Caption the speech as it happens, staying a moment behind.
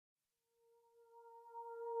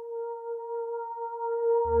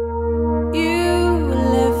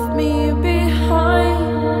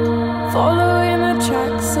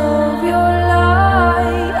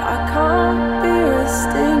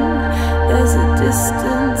a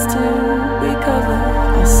distance to be covered.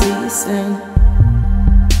 I'll see you soon.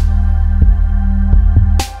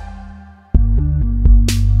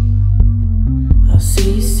 I'll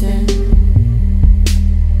see you soon.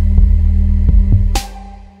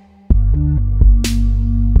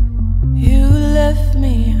 You left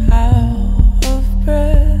me out of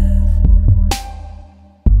breath.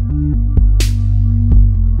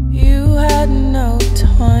 You had no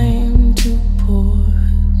time to pause.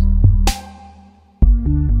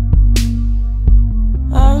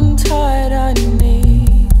 I'm tired, I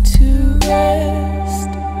need to rest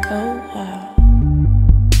a while.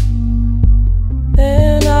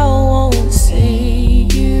 Then I won't see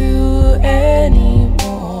you anymore.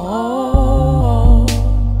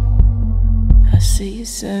 I'll see you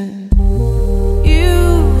soon. You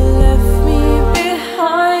left me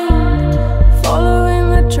behind, following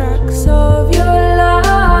the tracks of your life.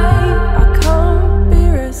 I can't be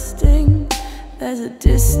resting. There's a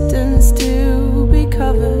distance to be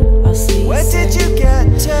covered. I'll see you Where soon. did you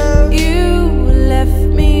get to? You left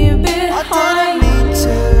me behind, I didn't mean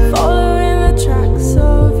to. following the tracks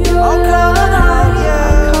of your can't life. help you.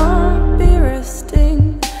 I can't be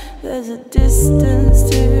resting. There's a distance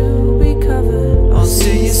to be covered. I'll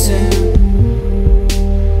see you soon.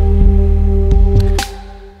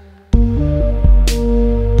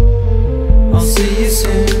 I'll see you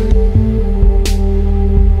soon.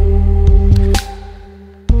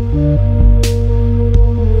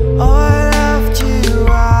 I left you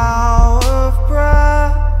out of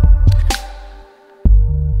breath.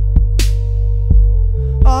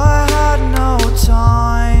 I had no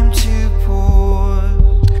time to pause.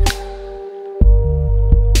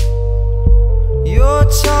 You're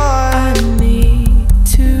tired, I need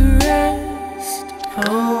to rest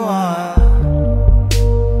a while.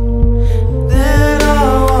 then I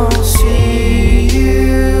won't see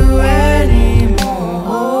you anymore.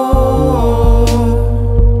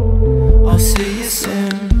 I'll see you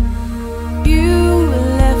soon. You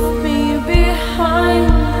left me behind,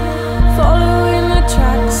 following the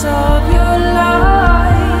tracks of your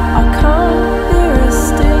life. I can't be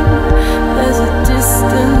resting. There's a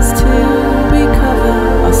distance to be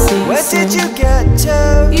covered. I'll see you Where soon. did you get to?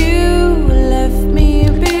 You left me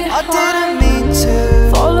behind, I didn't mean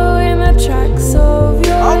to. following the tracks of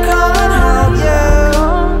your I can't life. help you. I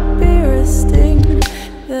can't be resting.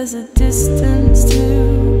 There's a distance